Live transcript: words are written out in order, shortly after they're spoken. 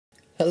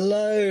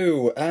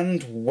Hello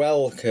and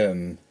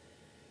welcome.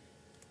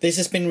 This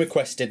has been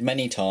requested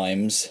many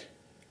times.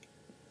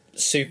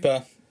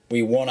 Super,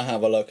 we want to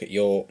have a look at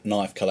your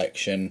knife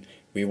collection.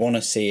 We want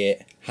to see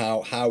it,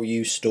 how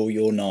you store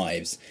your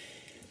knives.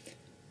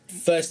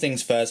 First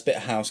things first, bit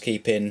of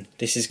housekeeping.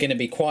 This is going to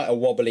be quite a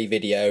wobbly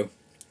video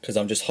because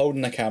I'm just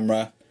holding the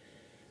camera.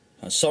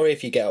 I'm sorry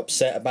if you get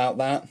upset about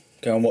that.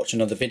 Go and watch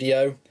another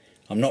video.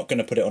 I'm not going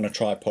to put it on a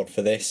tripod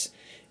for this.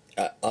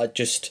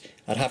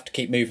 I'd have to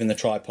keep moving the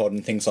tripod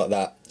and things like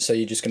that. So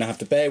you're just going to have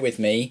to bear with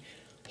me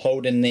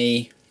holding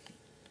the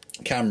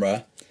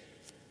camera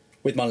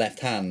with my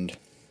left hand,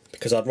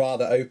 because I'd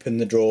rather open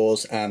the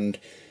drawers and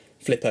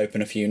flip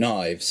open a few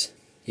knives.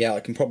 Yeah, I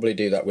can probably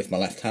do that with my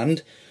left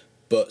hand,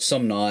 but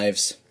some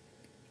knives,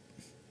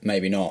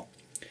 maybe not.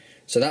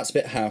 So that's a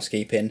bit of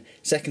housekeeping.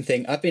 Second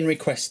thing, I've been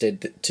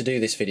requested to do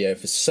this video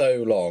for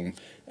so long,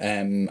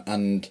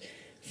 and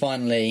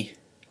finally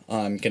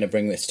I'm going to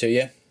bring this to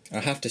you. I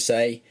have to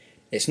say,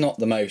 it's not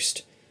the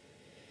most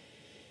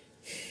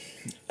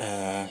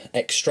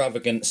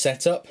extravagant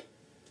setup.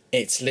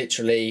 It's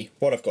literally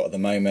what I've got at the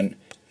moment,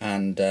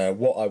 and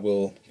what I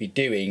will be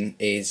doing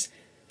is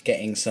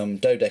getting some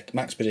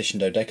Maxpedition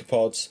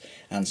dodecapods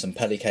and some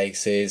pelly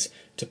cases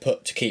to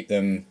keep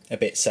them a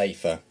bit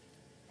safer.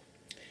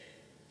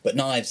 But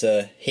knives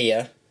are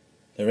here,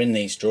 they're in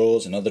these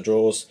drawers and other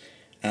drawers,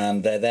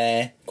 and they're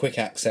there, quick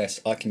access,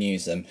 I can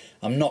use them.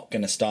 I'm not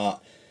going to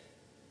start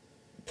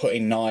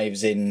putting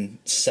knives in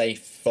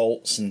safe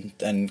vaults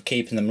and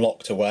keeping them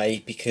locked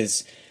away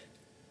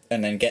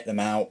and then get them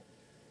out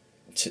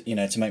to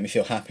make me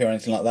feel happy or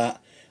anything like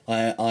that.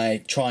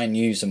 I try and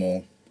use them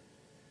all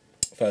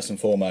first and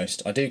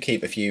foremost. I do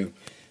keep a few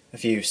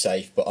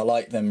safe, but I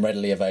like them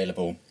readily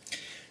available.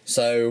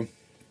 So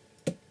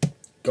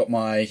got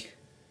my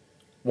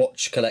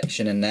watch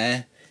collection in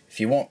there.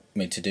 If you want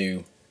me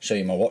to show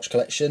you my watch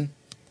collection,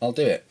 I'll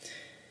do it.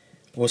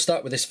 We'll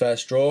start with this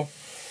first drawer.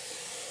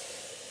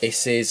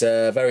 This is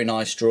a very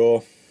nice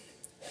drawer.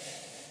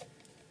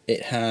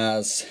 It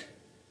has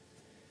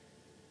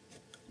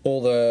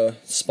all the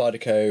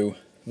Spyderco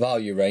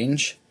value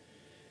range.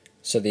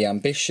 So the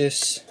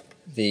Ambitious,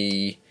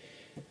 the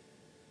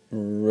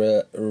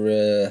what's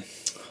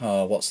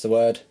the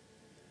word?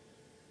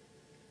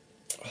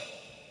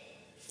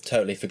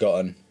 Totally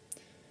forgotten.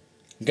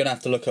 I'm gonna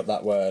have to look up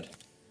that word.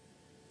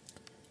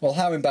 Well,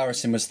 how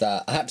embarrassing was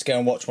that? I had to go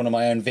and watch one of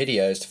my own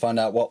videos to find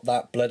out what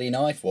that bloody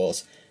knife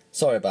was.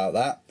 Sorry about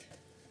that.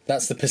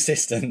 That's the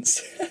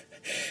persistence.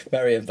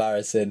 Very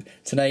embarrassing.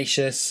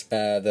 Tenacious,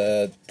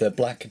 the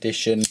black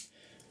edition,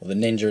 or the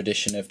ninja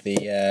edition of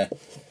the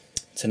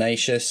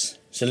Tenacious.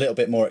 It's a little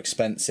bit more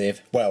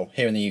expensive. Well,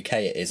 here in the UK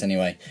it is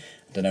anyway.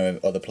 I don't know in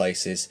other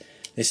places.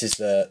 This is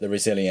the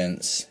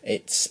Resilience.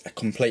 It's a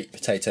complete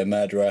potato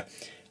murderer.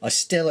 I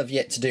still have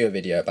yet to do a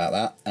video about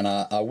that, and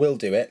I will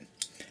do it.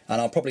 And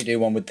I'll probably do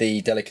one with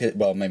the delicate,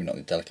 well, maybe not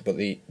the delicate, but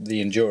the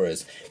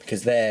Endurers,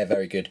 because they're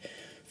very good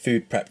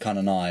food prep kind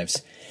of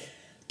knives.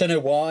 Don't know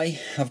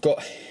why I've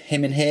got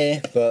him in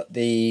here, but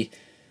the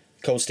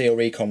Cold Steel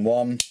Recon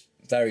 1,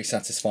 very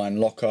satisfying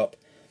lockup.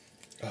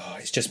 Oh,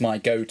 it's just my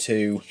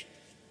go-to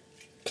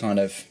kind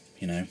of,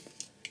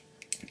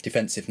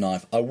 defensive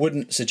knife. I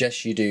wouldn't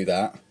suggest you do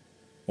that,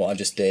 what I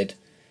just did,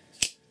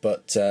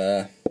 but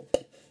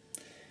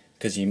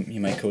because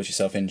you may cause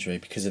yourself injury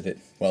because of it.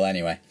 Well,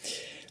 anyway.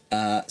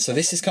 So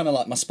this is kind of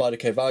like my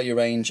Spyderco value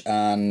range,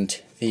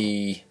 and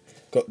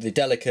got the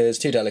Delicas,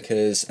 2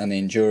 Delicas, and the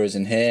Endurers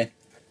in here.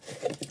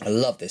 I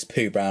love this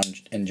poo brown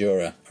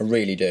Endurer. I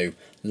really do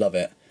love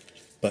it.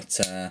 But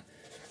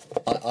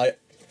I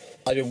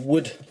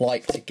would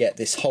like to get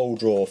this whole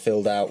drawer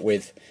filled out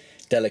with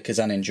Delicas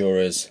and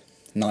Endurers.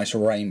 Nice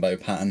rainbow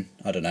pattern.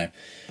 I don't know.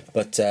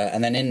 But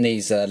and then in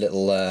these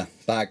little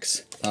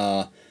bags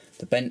are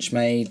the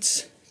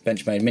Benchmade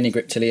Mini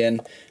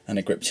Griptilian and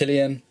a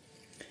Griptilian.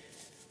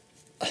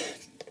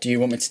 Do you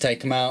want me to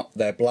take them out?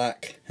 They're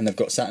black and they've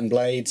got satin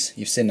blades.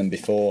 You've seen them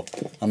before.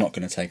 I'm not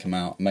going to take them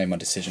out. I made my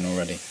decision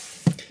already.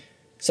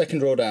 Second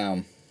drawer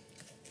down.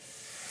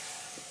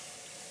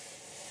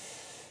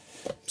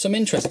 Some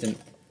interesting...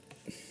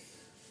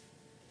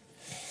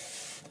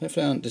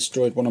 Hopefully I haven't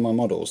destroyed one of my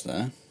models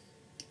there.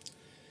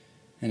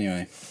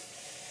 Anyway.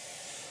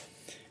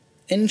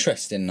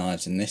 Interesting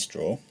knives in this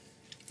drawer.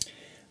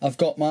 I've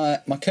got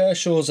my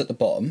Kershaws at the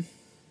bottom.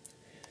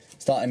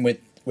 Starting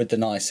with the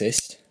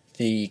nicest.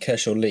 The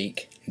Kershaw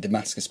Leek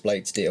Damascus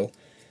blade steel.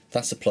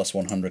 That's a plus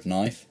 100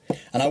 knife,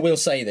 and I will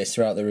say this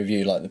throughout the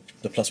review, like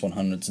the plus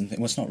 100s and things.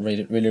 Well, it's not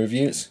really a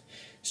review. It's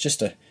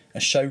just a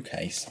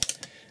showcase.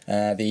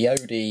 The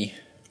OD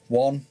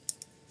 1,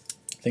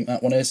 I think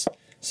that one is.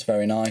 It's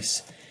very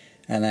nice.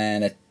 And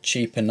then a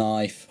cheaper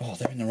knife. Oh,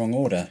 they're in the wrong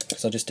order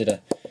because I just did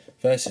a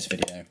versus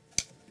video.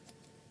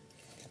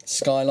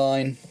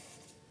 Skyline,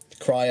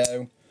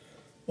 Cryo,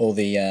 or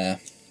the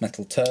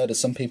Metal Turd, as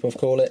some people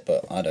call it,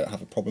 but I don't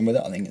have a problem with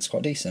it. I think it's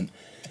quite decent.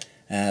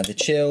 The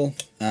Chill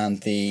and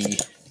the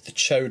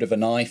chode of a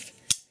knife.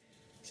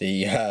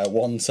 The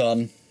 1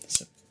 ton.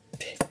 It's a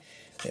bit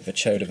of a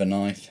chode of a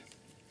knife.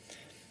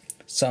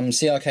 Some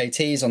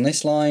CRKTs on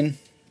this line.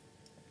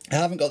 I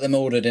haven't got them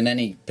ordered in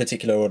any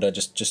particular order,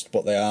 just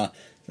what they are.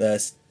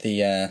 There's the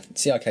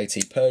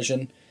CRKT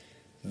Persian,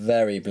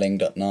 very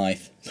blinged up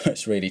knife, but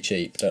it's really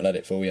cheap, don't let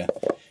it fool you.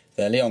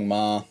 The Leon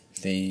Ma,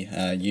 the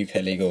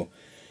UK legal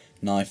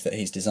knife that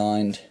he's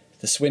designed.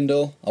 The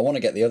Swindle, I want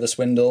to get the other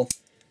Swindle.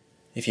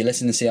 If you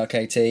listen to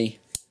CRKT,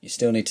 you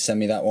still need to send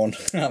me that one.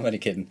 I'm only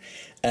kidding.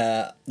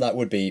 That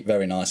would be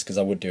very nice, because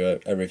I would do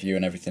a review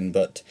and everything,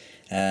 but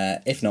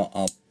if not,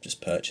 I'll just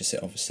purchase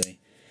it, obviously,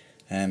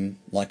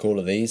 like all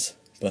of these.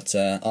 But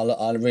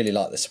I really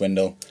like the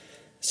Swindle.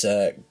 It's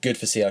good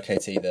for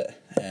CRKT that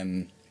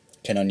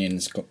Ken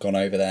Onion's gone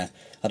over there.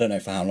 I don't know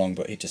for how long,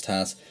 but he just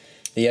has.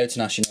 The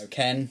Otanashi no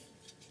Ken.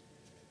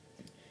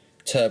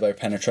 Turbo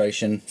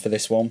penetration for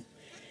this one.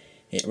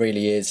 It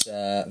really is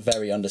a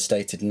very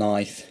understated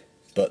knife,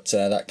 but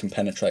that can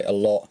penetrate a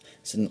lot.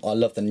 So I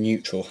love the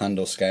neutral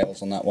handle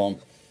scales on that one.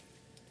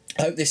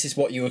 I hope this is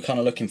what you were kind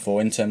of looking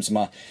for in terms of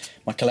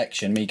my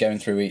collection, me going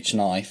through each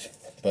knife.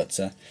 But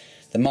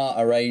the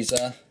Marta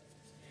Razor,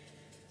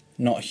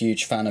 not a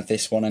huge fan of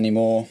this one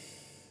anymore.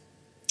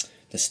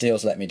 The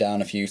steel's let me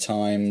down a few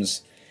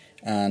times,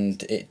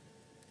 and it,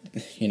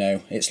 you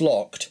know, it's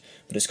locked,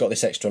 but it's got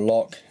this extra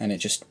lock and it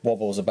just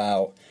wobbles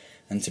about.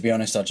 And to be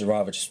honest, I'd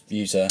rather just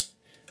use a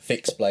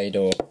fixed blade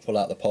or pull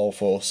out the pole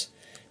force,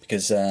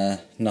 because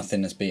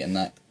nothing has beaten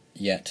that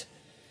yet.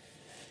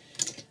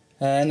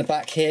 In the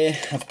back here,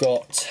 I've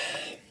got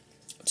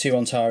two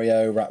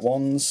Ontario Rat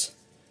 1s.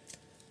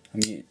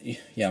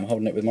 I'm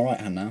holding it with my right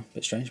hand now, a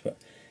bit strange, but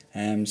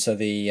so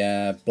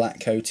the black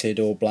coated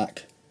or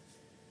black,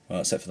 well,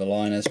 except for the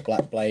liners,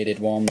 black bladed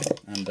one,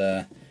 and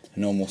a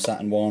normal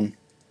satin one.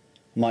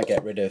 I might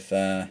get rid of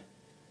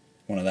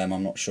one of them,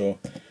 I'm not sure.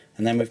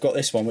 And then we've got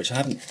this one, which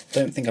I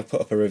don't think I've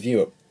put up a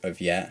review of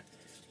yet,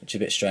 which is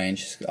a bit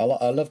strange. I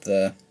love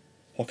the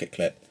pocket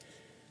clip,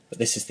 but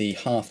this is the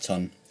half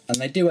ton, and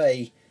they do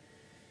a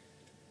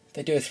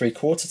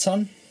 3/4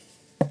 ton,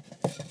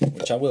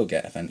 which I will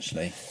get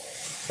eventually.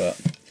 But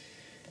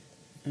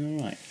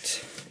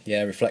alright,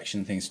 yeah,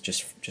 reflection things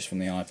just from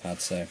the iPad,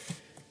 so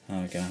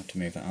I'm gonna have to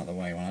move that out of the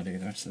way while I do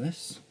the rest of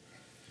this.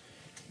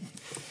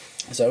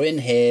 So in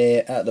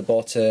here at the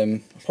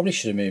bottom, I probably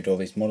should have moved all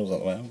these models out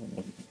of the way. I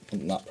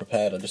wasn't that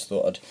prepared. I just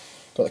thought I'd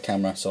got the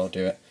camera, so I'll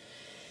do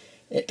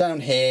it.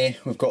 Down here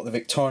we've got the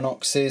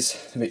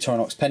Victorinoxes, the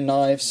Victorinox pen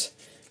knives.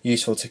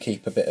 Useful to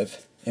keep a bit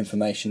of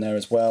information there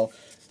as well.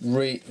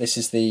 This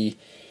is the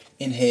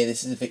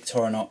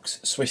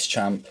Victorinox Swiss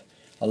Champ.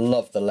 I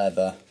love the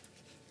leather.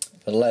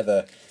 The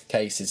leather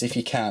cases, if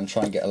you can,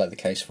 try and get a leather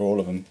case for all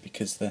of them,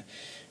 because the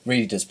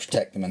really does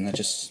protect them, and they're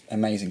just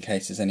amazing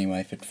cases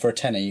anyway. For a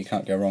tenner you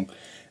can't go wrong.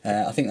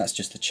 I think that's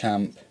just the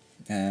Champ.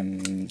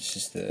 It's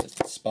just the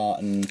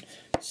Spartan,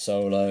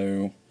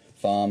 Solo,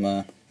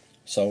 Farmer,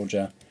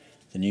 Soldier,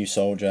 the new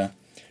Soldier,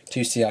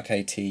 two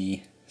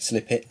CRKT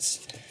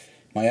Slip-Its.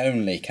 My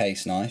only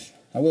case knife.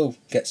 I will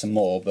get some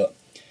more, but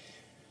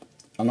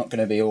I'm not going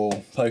to be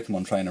all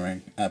Pokemon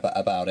trainering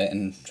about it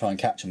and try and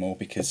catch them all,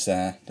 because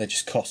they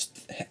just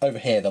cost, over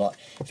here they're like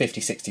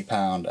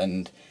 £50–60,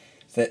 and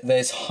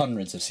there's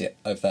hundreds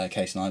of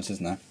case knives,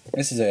 isn't there?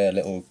 This is a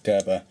little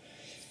Gerber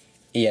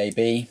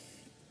EAB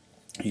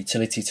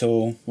utility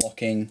tool,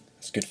 locking.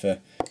 It's good for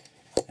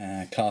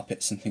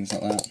carpets and things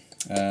like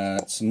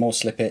that. Some more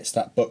Slip-Its,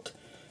 that Book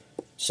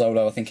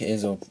Solo I think it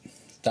is, or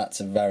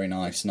that's a very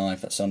nice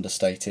knife, that's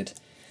understated.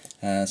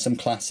 Some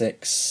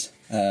classics,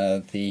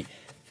 the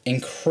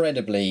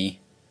incredibly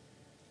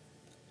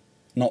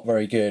not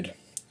very good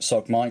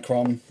SOG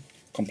Micron,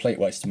 complete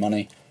waste of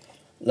money.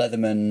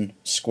 Leatherman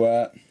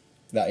Squirt,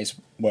 that is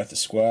worth a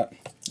squirt.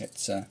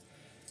 It's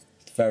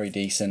very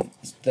decent.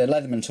 The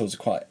Leatherman tools are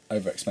quite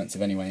over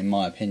expensive anyway, in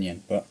my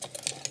opinion, but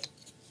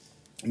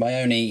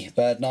my only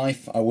bird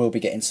knife, I will be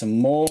getting some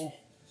more,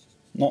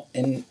 not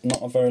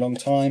a very long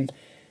time.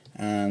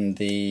 And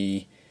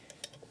the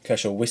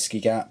Kershaw Whiskey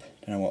Gap,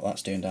 don't know what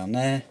that's doing down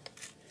there.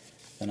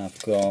 Then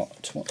I've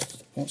got,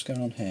 what's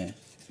going on here?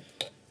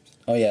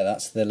 Oh yeah,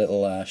 that's the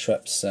little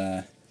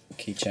Schweppes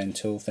keychain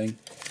tool thing,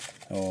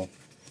 or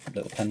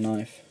little pen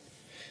knife.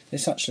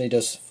 This actually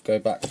does go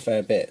back a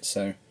fair bit,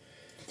 so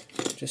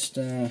just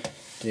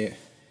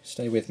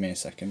stay with me a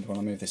second while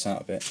I move this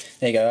out a bit.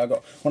 There you go, I've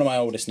got one of my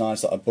oldest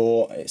knives that I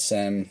bought. It's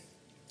one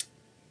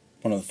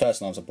of the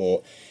first knives I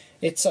bought.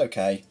 It's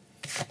okay.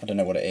 I don't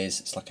know what it is.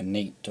 It's like a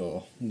neat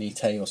or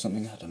Nite or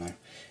something. I don't know.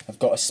 I've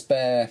got a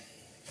spare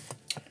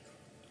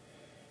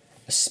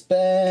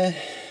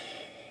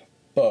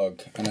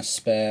bug and a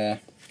spare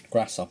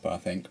grasshopper, I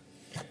think.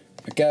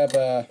 A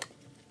Gerber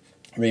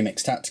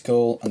Remix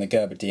Tactical and the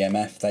Gerber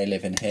DMF. They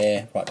live in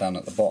here, right down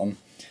at the bottom.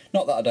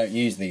 Not that I don't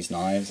use these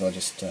knives. I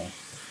just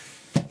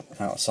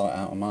out of sight,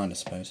 out of mind, I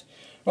suppose.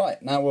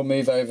 Right, now we'll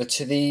move over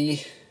to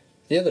the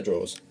other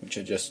drawers, which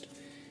are just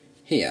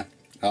here.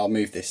 I'll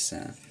move this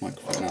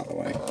microphone out of the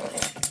way.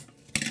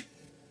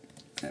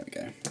 There we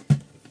go.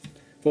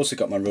 I've also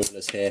got my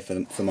rulers here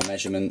for my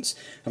measurements.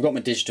 I've got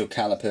my digital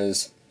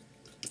calipers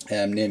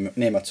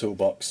near my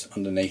toolbox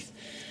underneath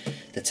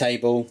the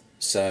table,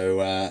 so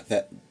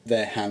that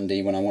they're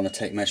handy when I want to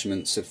take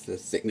measurements of the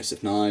thickness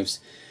of knives.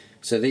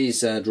 So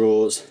these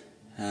drawers,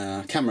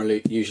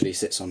 camera usually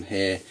sits on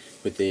here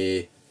with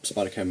the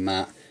Spyderco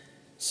mat.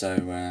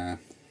 So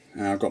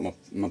and I've got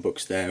my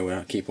books there where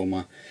I keep all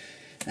my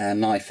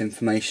knife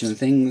information and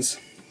things.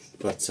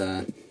 But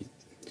so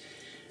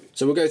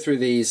we'll go through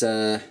these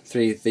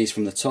these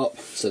from the top.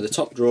 So the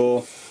top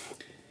drawer,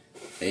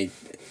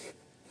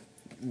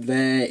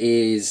 there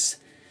is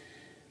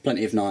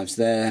plenty of knives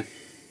there,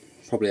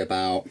 probably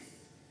about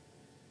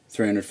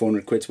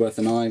 300-400 quid's worth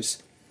of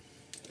knives.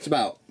 It's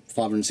about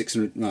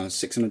 $600,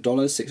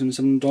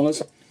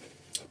 $700.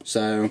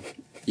 So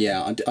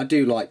yeah, I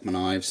do like my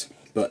knives,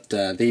 but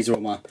these are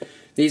all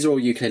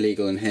UK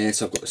legal in here.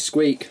 So I've got the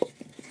Squeak,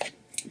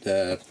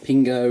 the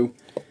Pingo,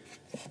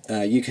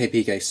 UK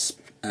PK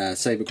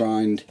Saber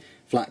Grind,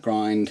 Flat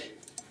Grind,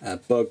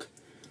 Bug,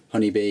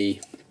 Honeybee,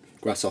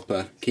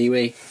 Grasshopper,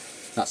 Kiwi.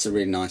 That's a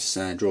really nice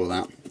drawer,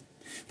 that.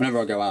 Whenever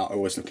I go out I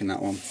always look in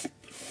that one.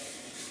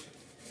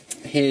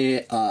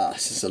 Here,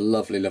 this is a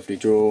lovely, lovely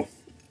drawer.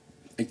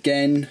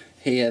 Again,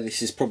 here,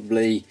 this is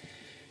probably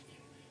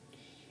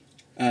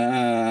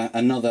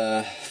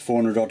another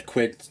 400 odd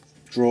quid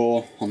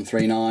drawer on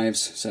 3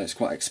 knives, so it's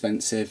quite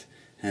expensive.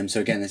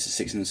 So again, this is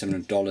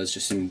 $600, $700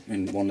 just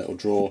in one little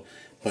drawer.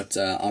 But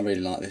I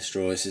really like this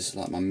drawer. This is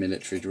like my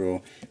military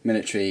drawer.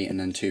 Military and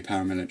then 2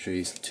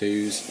 paramilitaries,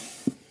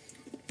 2s.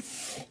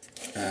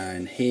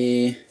 And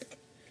here,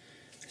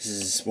 this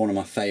is one of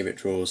my favourite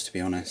drawers, to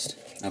be honest.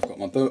 I've got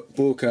my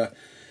Borka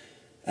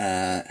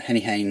Henny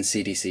Haynes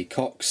CDC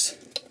Cox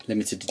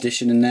limited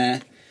edition in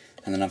there,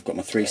 and then I've got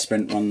my 3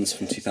 sprint runs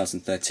from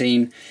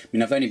 2013. I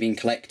mean, I've only been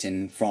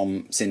collecting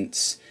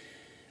since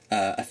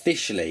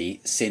officially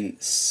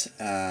since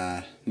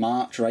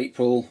March or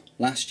April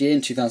last year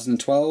in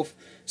 2012.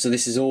 So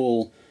this is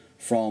all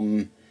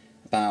from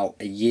about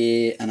a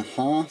year and a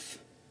half.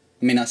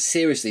 I mean, I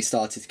seriously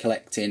started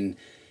collecting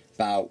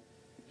about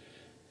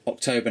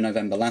October,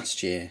 November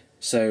last year.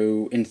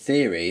 So in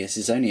theory, this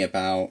is only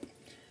about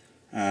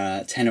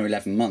 10 or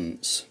 11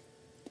 months.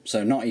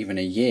 So not even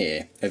a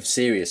year of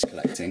serious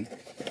collecting.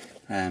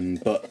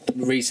 But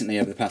recently,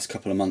 over the past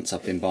couple of months,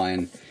 I've been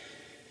buying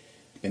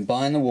the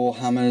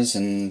Warhammers,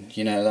 and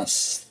you know,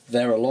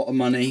 they're a lot of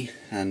money,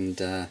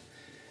 and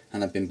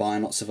I've been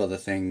buying lots of other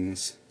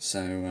things.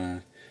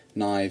 So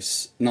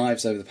knives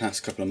over the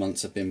past couple of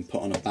months have been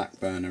put on a back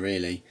burner,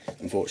 really,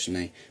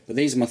 unfortunately. But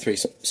these are my 3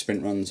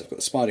 sprint runs. I've got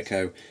the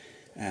Spyderco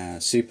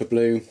Super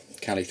Blue,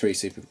 Cali 3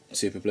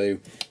 Super Blue,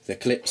 the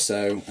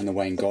Calypso, and the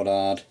Wayne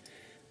Goddard.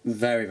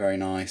 Very, very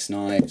nice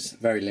knives,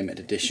 very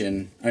limited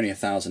edition, only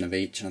 1,000 of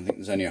each, and I think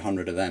there's only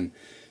 100 of them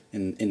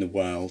in the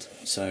world.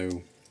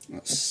 So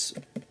that's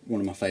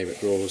one of my favourite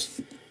drawers.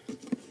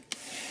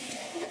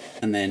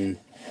 And then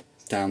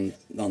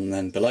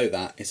below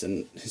that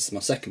is my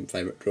second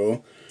favourite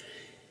drawer.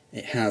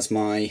 It has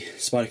my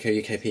Spyderco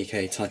UK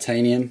PK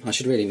Titanium. I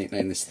should really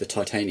nickname this the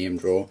Titanium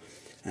drawer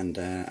and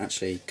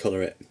actually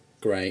colour it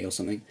grey or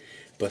something.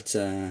 But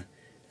so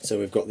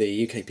we've got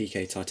the UK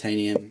PK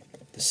Titanium,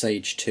 the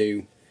Sage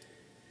 2,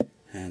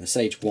 the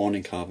Sage 1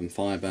 in carbon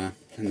fibre,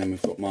 and then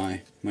we've got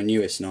my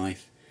newest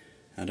knife.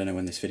 I don't know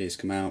when this video's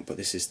come out, but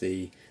this is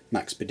the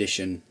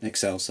Maxpedition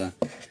Excelsa.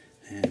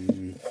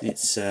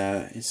 It's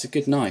a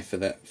good knife for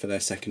their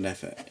second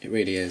effort. It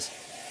really is.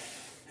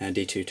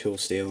 D2 tool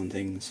steel and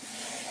things.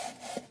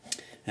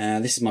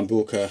 This is my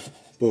Borka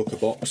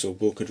box or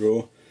Borka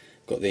drawer.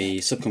 Got the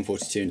Subcon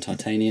 42 in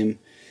titanium,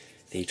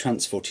 the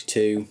Trans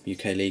 42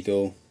 UK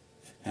legal,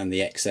 and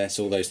the XS.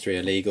 All those 3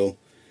 are legal.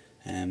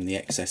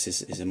 The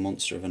XS is a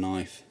monster of a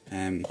knife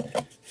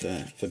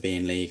for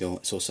being legal.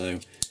 It's also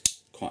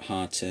quite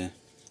hard to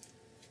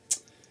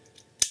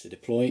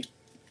deploy.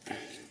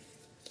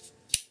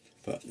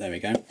 But there we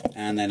go.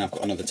 And then I've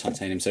got another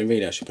titanium, so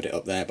really I should put it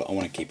up there, but I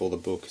want to keep all the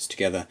Borkas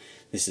together.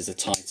 This is a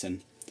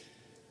Titan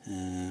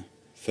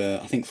for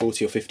I think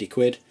 40 or 50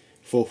 quid,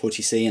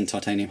 440C and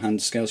titanium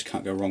hand scales. You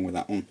can't go wrong with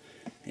that one.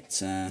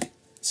 It's a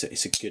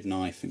good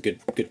knife and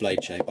good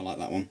blade shape. I like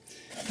that one.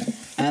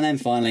 And then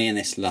finally, in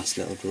this last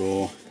little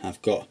drawer,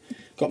 I've got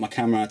my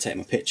camera. I take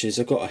my pictures.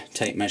 I've got a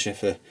tape measure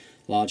for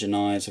larger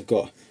knives. I've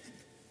got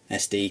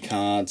SD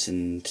cards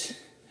and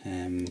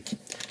a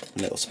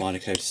little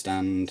Spyderco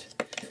stand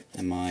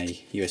and my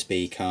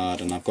USB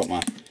card, and I've got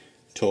my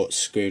Torx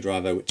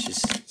screwdriver, which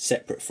is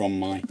separate from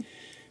my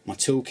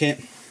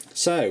toolkit.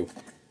 So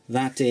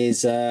that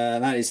is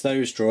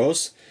those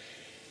drawers.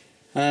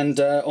 And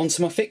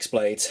onto my fixed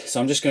blades.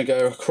 So I'm just going to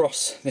go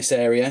across this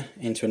area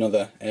into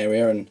another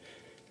area and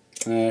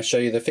show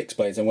you the fixed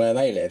blades and where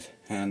they live.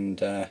 And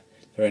they're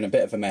in a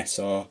bit of a mess,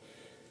 so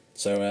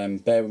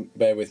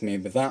bear with me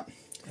with that.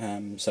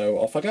 So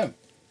off I go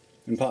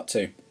in part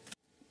 2.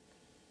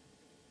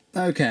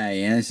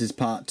 Okay, this is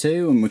part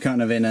 2, and we're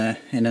kind of in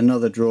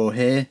another drawer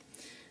here.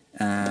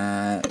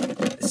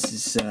 This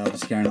is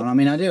what's going on. I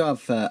mean, I do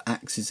have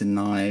axes and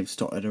knives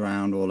dotted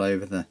around all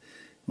over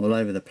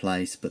the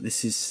place, but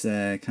this is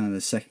kind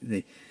of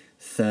the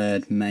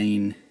third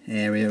main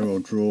area or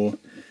drawer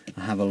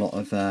I have a lot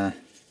of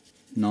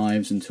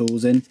knives and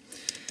tools in.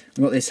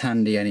 I've got this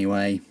handy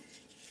anyway,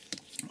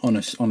 on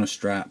a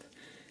strap.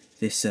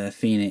 This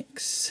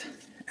Phoenix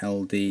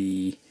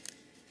LD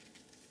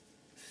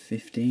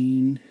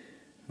 15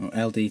 or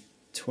LD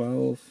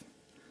 12,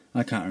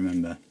 I can't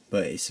remember,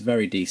 but it's a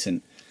very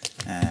decent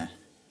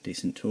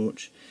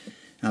torch.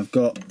 I've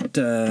got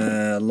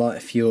lighter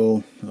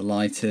fuel, the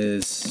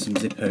lighters, some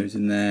Zippos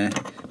in there,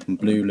 some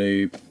blue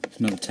lube,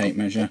 another tape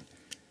measure.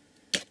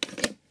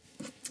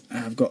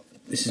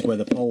 This is where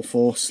the pole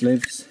force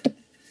lives.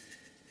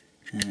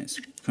 It's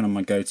kind of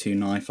my go-to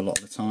knife a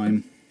lot of the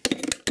time.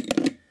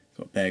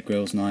 Got Bear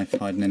Grylls knife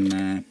hiding in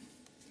there.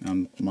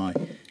 My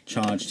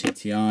charged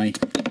TTI.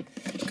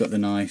 Got the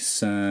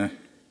nice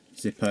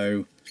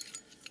Zippo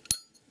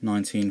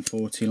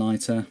 1940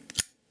 lighter.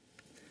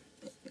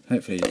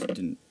 Hopefully it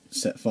didn't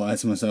set fire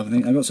to myself. I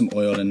think I've got some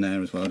oil in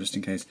there as well, just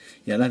in case.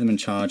 Yeah, Leatherman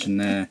charge in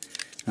there,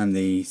 and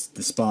the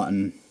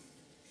Spartan,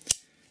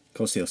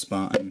 Corsair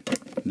Spartan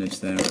lives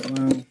there as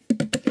well.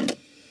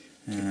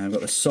 I've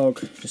got the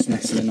SOG just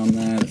nestling on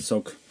there, the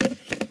SOG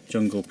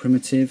Jungle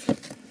Primitive.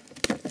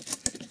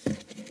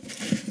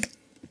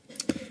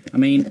 I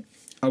mean,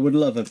 I would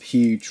love a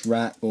huge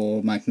rack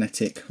or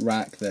magnetic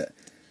rack that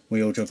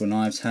Wheel Juggle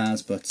Knives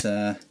has, but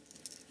I've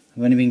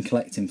only been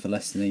collecting for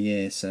less than a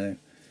year, so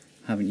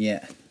I haven't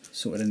yet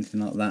sorted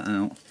anything like that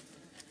out.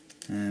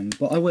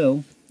 But I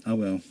will,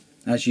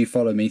 as you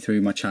follow me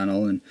through my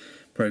channel and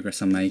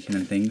progress I'm making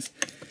and things.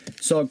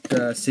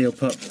 SOG Seal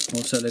Pup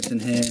also lives in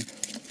here.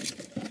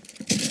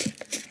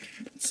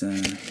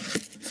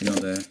 It's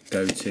another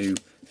go-to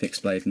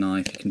fixed blade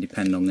knife. You can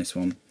depend on this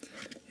one.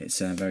 It's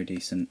very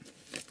decent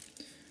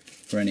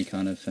for any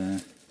kind of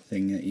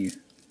thing that you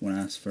want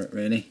to ask for it,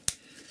 really.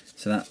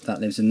 So that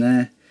lives in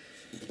there.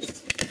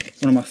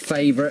 One of my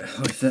favourite,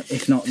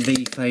 if not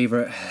the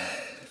favourite,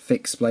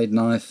 fixed blade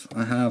knife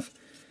I have,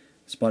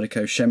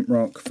 Spyderco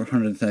Shemrock for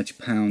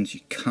 £130. You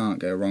can't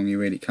go wrong, you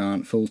really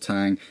can't. Full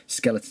tang,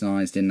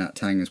 skeletonized in that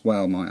tang as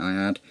well, might I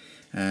add.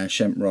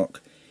 Shemrock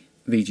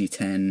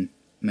VG10,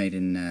 made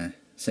in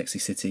Sexy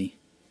City,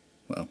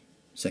 well,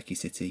 Seki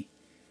City.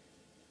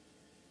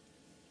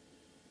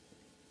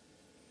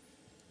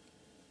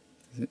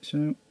 Is it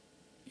so?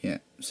 Yeah,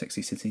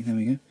 Sexy City, there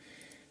we go.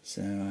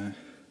 So,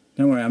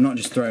 don't worry, I'm not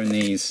just throwing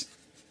these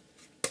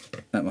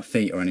at my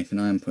feet or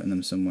anything, I am putting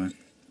them somewhere.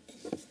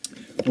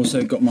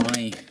 Also got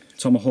my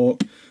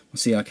Tomahawk, my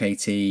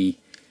CRKT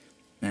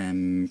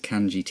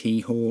Kanji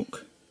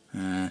T-Hawk,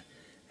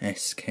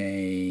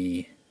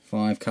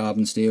 SK5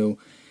 carbon steel,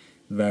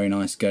 very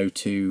nice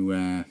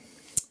go-to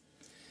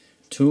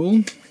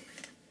tool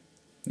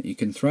that you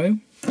can throw.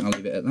 I'll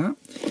leave it at that.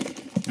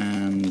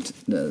 And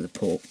the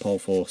pole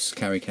force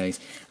carry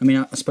case. I mean,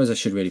 I suppose I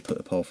should really put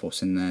the pole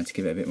force in there to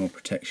give it a bit more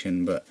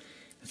protection, but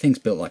the thing's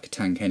built like a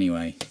tank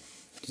anyway.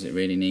 Does it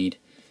really need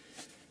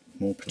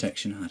more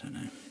protection? I don't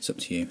know. It's up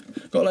to you.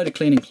 Got a load of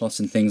cleaning cloths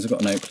and things. I've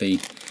got an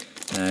Oakley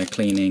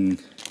cleaning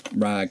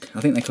rag.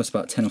 I think they cost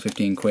about 10 or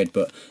 15 quid,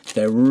 but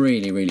they're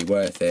really, really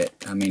worth it.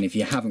 I mean, if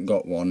you haven't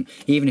got one,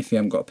 even if you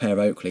haven't got a pair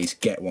of Oakleys,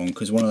 get one,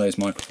 because one of those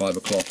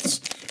microfiber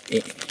cloths,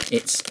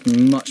 it's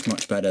much,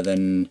 much better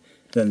than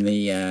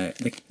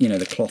the you know,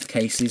 the cloth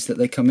cases that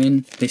they come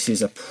in. This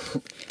is a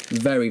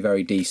very,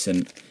 very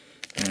decent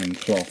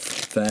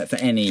cloth for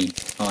any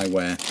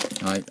eyewear.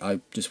 I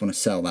just want to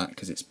sell that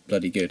because it's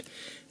bloody good.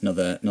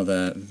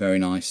 Another very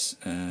nice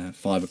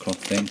fibre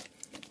cloth thing.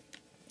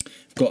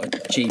 Got a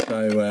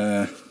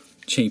cheapo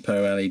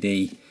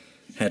LED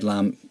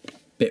headlamp,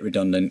 bit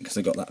redundant because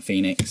I got that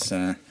Phoenix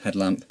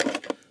headlamp.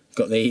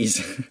 Got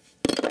these,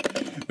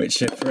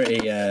 which are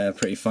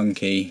pretty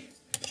funky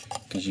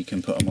because you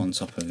can put them on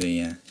top of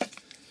the. A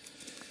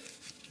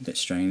bit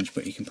strange,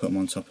 but you can put them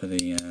on top of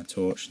the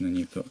torch, and then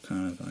you've got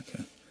kind of like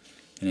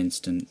an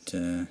instant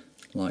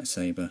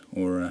lightsaber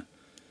or a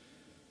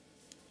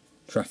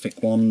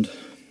traffic wand.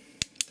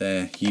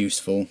 They're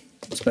useful,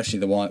 especially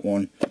the white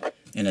one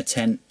in a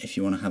tent if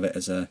you want to have it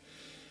as a.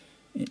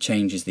 It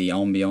changes the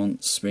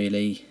ambience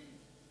really,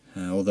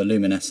 or the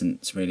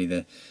luminescence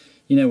really.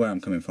 You know where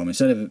I'm coming from.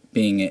 Instead of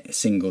being a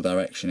single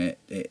direction,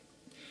 it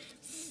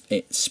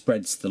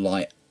spreads the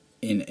light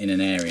in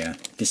an area,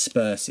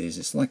 disperses.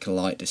 It's like a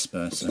light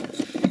disperser.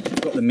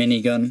 I've got the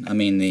minigun. I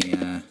mean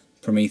the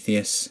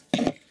Prometheus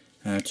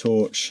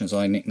torch, as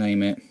I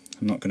nickname it.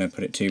 I'm not going to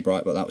put it too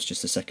bright, but that was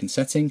just a second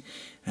setting.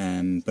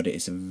 But it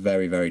is a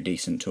very, very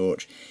decent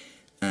torch,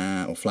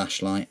 or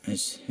flashlight,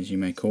 as you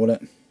may call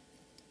it.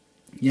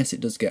 Yes,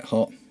 it does get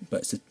hot,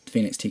 but it's a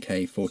Phoenix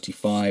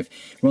TK45.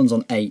 Runs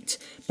on 8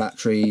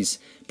 batteries.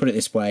 Put it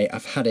this way,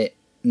 I've had it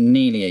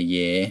nearly a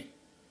year.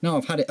 No,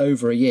 I've had it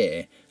over a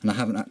year, and I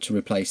haven't had to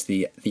replace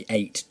the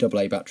 8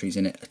 AA batteries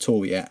in it at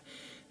all yet,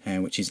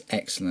 which is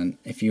excellent.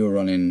 If you were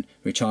running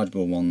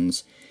rechargeable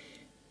ones,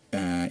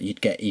 you'd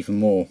get even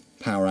more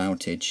power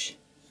outage,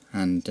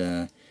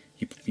 and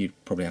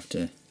you'd probably have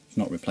to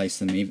not replace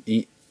them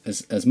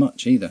as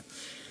much either.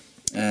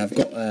 I've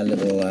got a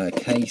little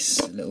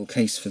case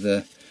for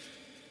the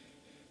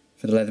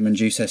Leatherman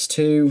Juice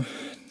S2.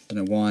 Don't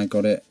know why I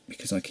got it,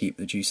 because I keep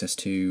the Juice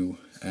S2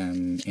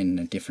 in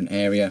a different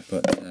area,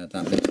 but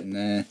that lives in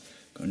there.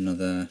 Got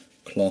another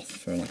cloth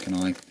for like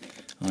an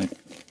iPhone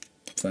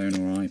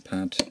or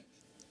iPad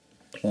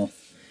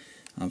cloth.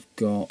 I've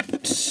got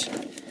this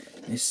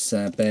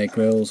Bear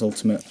Grylls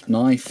Ultimate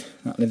Knife,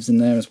 that lives in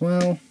there as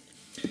well.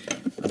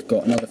 I've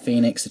got another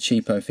Phoenix, the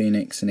cheapo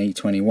Phoenix, an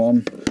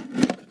E21.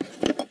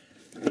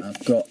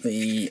 I've got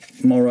the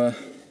Mora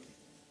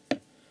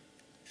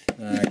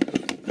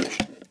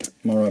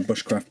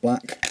Bushcraft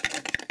Black.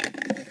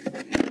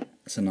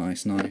 It's a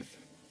nice knife.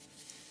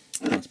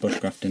 That's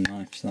bushcrafting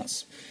knife. So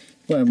that's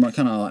where most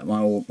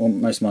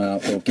of my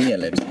outdoor gear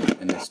lives,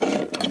 in this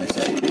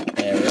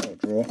area or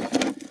drawer.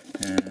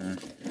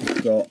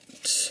 I've got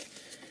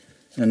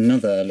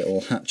another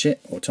little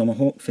hatchet or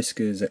tomahawk,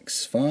 Fiskars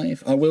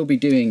X5. I will be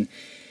doing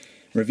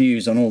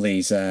reviews on all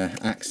these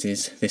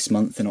axes this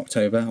month in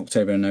October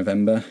and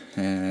November.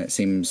 It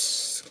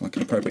seems like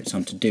an appropriate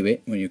time to do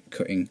it when you're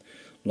cutting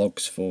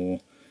logs for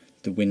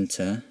the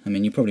winter. I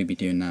mean, you'd probably be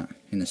doing that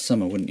in the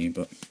summer, wouldn't you?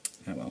 But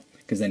oh well,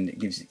 because then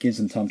it gives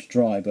them time to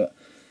dry. But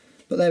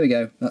there we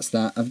go. That's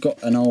that. I've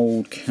got an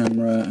old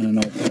camera and an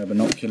old pair of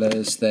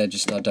binoculars. They're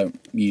just, I don't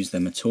use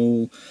them at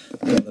all.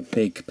 I've got the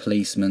big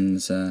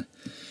policeman's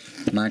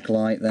mag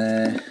light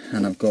there,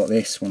 and I've got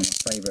this, one of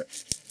my favourite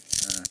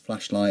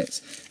flashlights,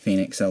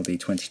 Phoenix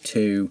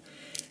LD22.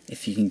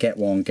 If you can get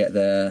one, get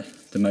the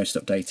most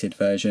updated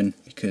version,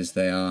 because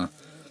they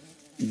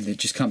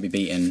just can't be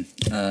beaten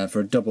for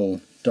a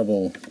double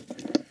AA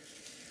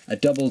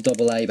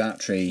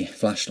battery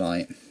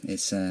flashlight.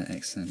 It's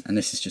excellent, and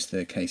this is just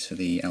the case for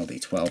the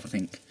LD12, I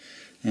think.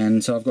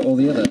 And so I've got all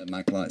the other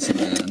mag lights in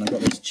there, and I've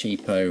got this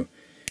cheapo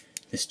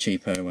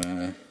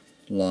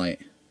light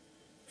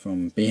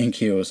from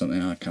B&Q or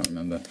something, I can't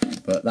remember,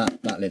 but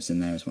that lives in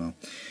there as well.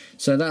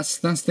 So that's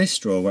this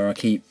drawer where I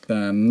keep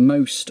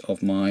most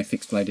of my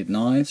fixed bladed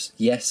knives.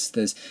 Yes,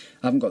 I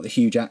haven't got the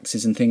huge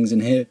axes and things in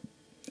here.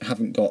 I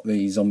haven't got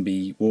the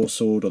zombie war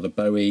sword or the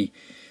Bowie,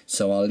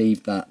 so I'll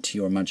leave that to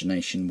your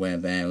imagination where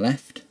they're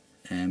left.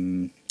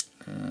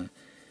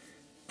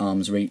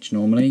 Arm's reach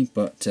normally,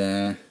 but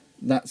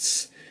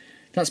that's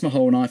my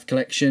whole knife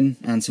collection,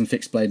 and some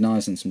fixed blade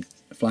knives and some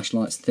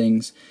flashlights and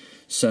things.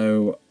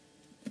 So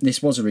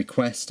this was a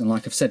request, and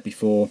like I've said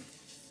before,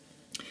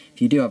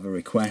 if you do have a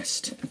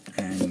request,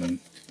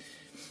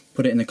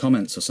 put it in the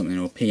comments or something,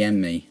 or PM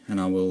me, and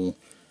I will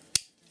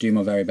do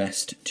my very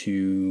best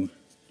to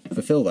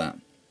fulfill that.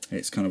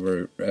 It's kind of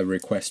a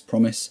request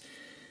promise,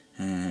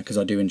 because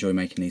I do enjoy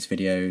making these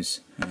videos,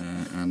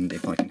 and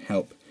if I can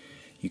help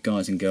you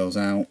guys and girls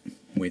out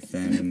with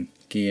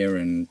gear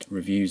and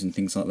reviews and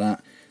things like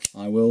that,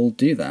 I will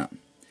do that.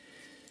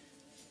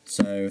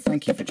 So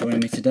thank you for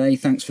joining me today.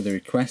 Thanks for the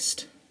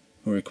requests,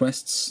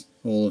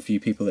 all of you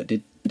people that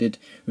did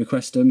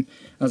request them.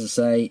 As I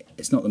say,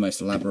 it's not the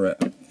most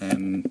elaborate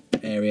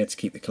area to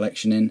keep the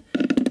collection in,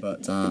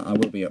 but I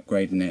will be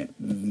upgrading it,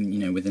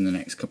 within the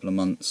next couple of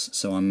months,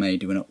 so I may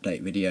do an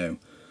update video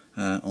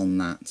on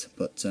that.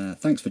 But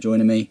thanks for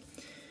joining me.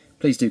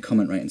 Please do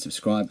comment, rate and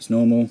subscribe as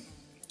normal,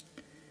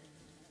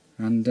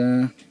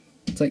 and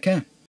take care.